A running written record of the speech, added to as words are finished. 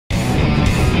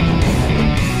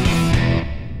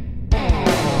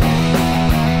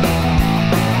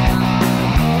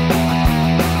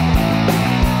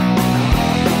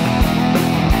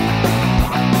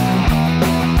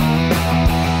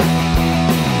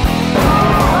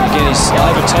he's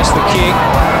over-tossed the kick.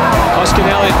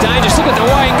 Hoskin-Elliott dangerous. Look at the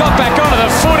way he got back onto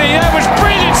the footy. That was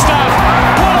brilliant stuff.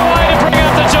 What a way to bring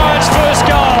up the Giants' first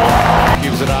goal.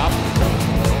 Gives it up.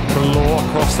 Law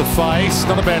across the face.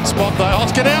 Not a bad spot though.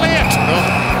 Hoskin-Elliott.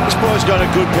 This boy's got a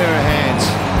good pair of hands.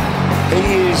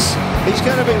 He's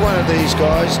going to be one of these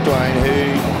guys, Dwayne,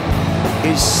 who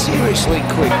is seriously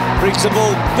quick. Brings the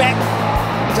ball back.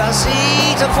 Does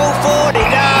he to full forward? He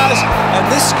does. And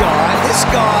this guy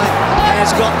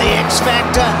has got the X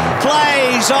factor.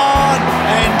 Plays on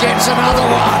and gets another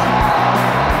one.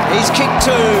 He's kicked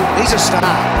two. He's a star.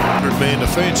 100-man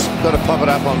defence. Got to pop it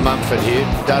up on Mumford here.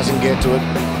 Doesn't get to it.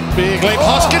 Big leap.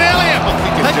 Hoskin-Elliott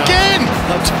again.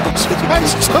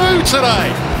 That's two today.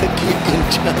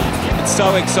 It's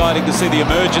so exciting to see the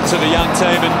emergence of a young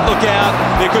team, and look out,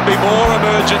 there could be more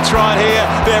emergence right here.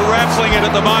 They're raffling it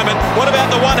at the moment. What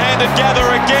about the one-handed gather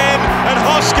again? And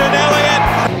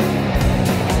Hoskin-Elliott.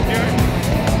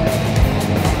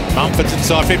 Mumford's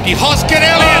inside 50.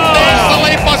 Hoskin-Elliott. There's the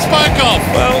leap I spoke of.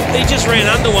 Well, he just ran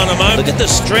under one a moment. Look at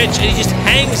the stretch. He just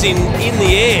hangs in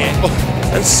the air.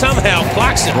 And somehow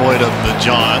plucks it. Void of the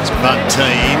Giants,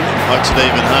 Muntean makes it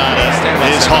even harder.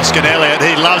 Here's Hoskin-Elliott,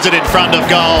 he loves it in front of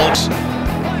goal.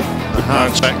 The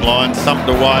back line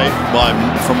thumped away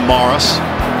from Morris.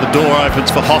 The door opens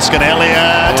for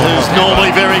Hoskin-Elliott, who's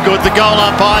normally very good. The goal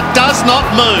umpire does not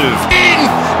move. In,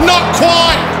 not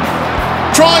quite.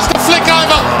 Tries to flick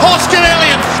over.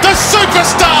 Hoskin-Elliott, the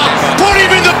superstar. Put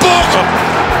him in the book.